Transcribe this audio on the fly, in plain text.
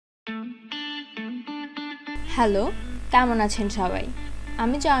Hello, কেমন আছেন সবাই?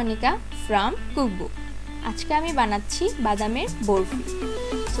 আমি জয়নিকা ফ্রম কুকবুক। আজকে আমি বানাচ্ছি বাদামের বরফি।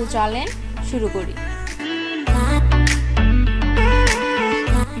 তো চলেন শুরু করি।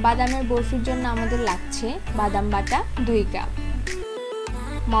 বাদামের বরফির জন্য আমাদের লাগছে বাদাম বাটা 2 কাপ,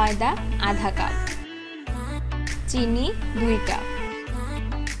 ময়দা আধা কাপ, চিনি 2 কাপ,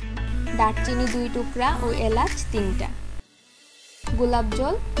 দারচিনি 2 টুকরা ও এলাচ 3টা, গোলাপ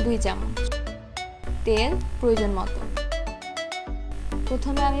জল 2 চামচ, তেল প্রয়োজন মতো।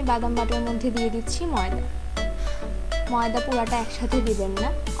 প্রথমে আমি বাদাম বাটার মধ্যে দিয়ে দিচ্ছি ময়দা। ময়দা পুরাটা একসাথে দিবেন না,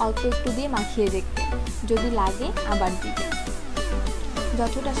 অল্প একটু দিয়ে মাখিয়ে দেখবেন, যদি লাগে আবার দিবেন।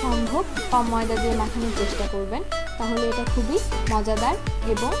 যতটা সম্ভব কম ময়দা দিয়ে মাখানোর চেষ্টা করবেন, তাহলে এটা খুবই মজাদার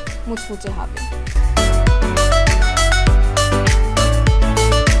এবং মুচমুচে হবে।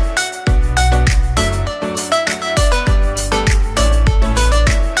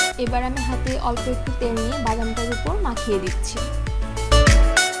 এবার আমি হাতে অল্প একটু তেল নিয়ে বাদামটার উপর মাখিয়ে দিচ্ছি।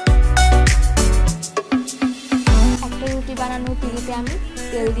 একটা রুটি বানানোর পিঁড়িতে আমি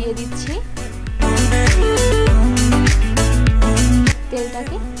তেল দিয়ে দিচ্ছি,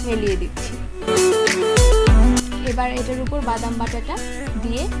 তেলটাকে মেলিয়ে দিচ্ছি। এবার এটার উপর বাদাম বাটাটা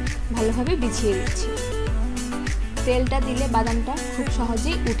দিয়ে ভালোভাবে বিছিয়ে দিচ্ছি। তেলটা দিলে বাদামটা খুব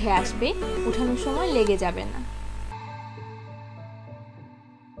সহজেই উঠে আসবে, উঠানোর সময় লেগে যাবে না।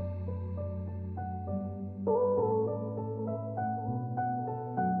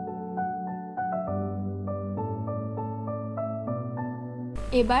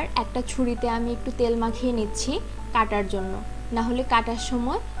 এবার একটা ছুরিতে আমি একটু তেল মাখিয়ে নিচ্ছি কাটার জন্য, না হলে কাটার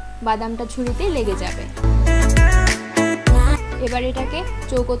সময় বাদামটা ছুরিতে লেগে যাবে। এবার এটাকে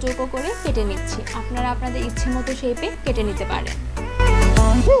চৌকো চৌকো করে কেটে নিচ্ছি। আপনারা আপনাদের ইচ্ছে মতো শেপে কেটে নিতে পারেন।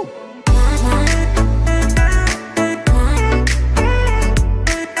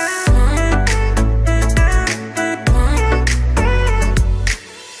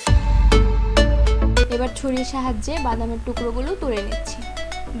 এবার ছুরির সাহায্যে বাদামের টুকরোগুলো তুলে নিচ্ছি।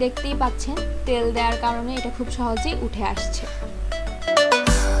 দেখতেই পাচ্ছেন তেল দেওয়ার কারণে এটা খুব সহজেই উঠে আসছে।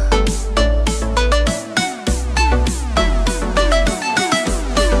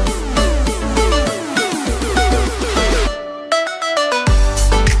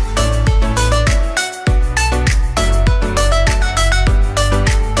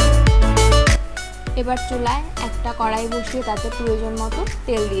 এবার চুলায় একটা কড়াই বসিয়ে তাতে প্রয়োজন মতো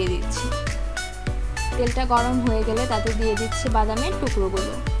তেল দিয়ে দিচ্ছি। তেলটা গরম হয়ে গেলে তাতে দিয়ে দিচ্ছি বাদামের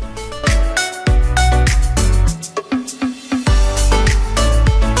টুকরোগুলো।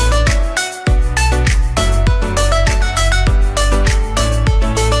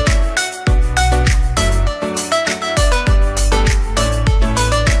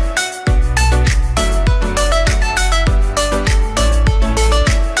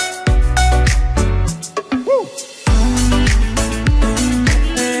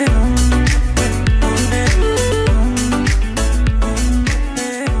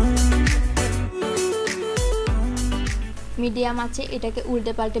 মিডিয়াম আঁচে এটাকে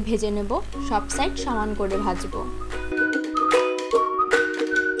উল্টে পাল্টে ভেজে নেব, সব সাইড সমান করে ভাজবো।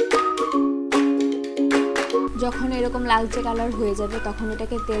 যখন এরকম লালচে কালার হয়ে যাবে তখন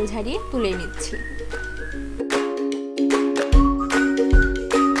এটাকে তেল ঝারিয়ে তুলে নিচ্ছি।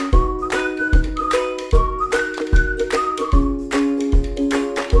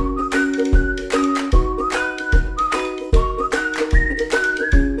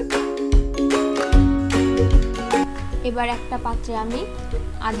 এবার একটা পাত্রে আমি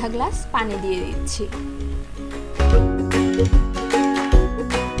আধা গ্লাস পানি দিয়ে দিচ্ছি।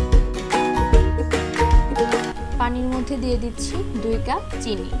 পানির মধ্যে দিয়ে দিচ্ছি 2 কাপ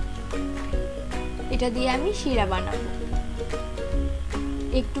চিনি। এটা দিয়ে আমি শিরা বানাবো।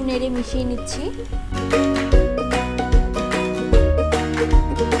 একটু নেড়ে মিশিয়ে নিচ্ছি।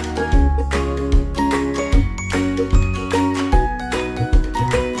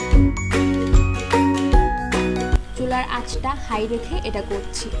 আঁচটা হাই রেখে এটা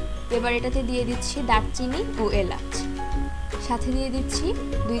করছি। এবার এটাতে দিয়ে দিচ্ছি দারচিনি ও এলাচ, সাথে দিয়ে দিচ্ছি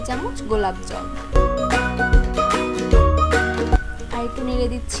 2 চামচ গোলাপ জল, আর একটু নেড়ে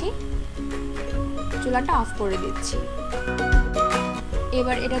দিচ্ছি। চুলাটা অফ করে দিচ্ছি।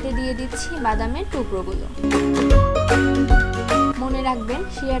 এবার এটাতে দিয়ে দিচ্ছি বাদামের টুকরোগুলো। মনে রাখবেন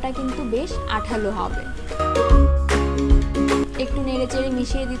শিরাটা কিন্তু বেশ আঠালো হবে। একটু নেড়ে চেড়ে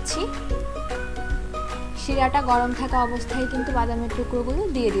মিশিয়ে দিচ্ছি। শিরাটা গরম থাকা অবস্থায় কিন্তু বাদামের টুকরোগুলো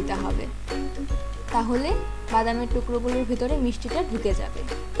দিয়ে দিতে হবে, তাহলে বাদামের টুকরোগুলোর ভিতরে মিষ্টিটা ঢুকে যাবে।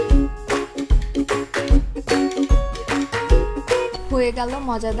 হয়ে গেল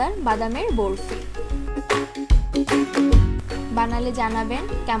মজাদার বাদামের বরফি। বানালে জানাবেন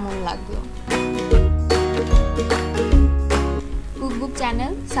কেমন লাগলো। কুকবুক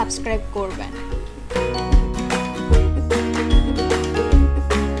চ্যানেল সাবস্ক্রাইব করবেন।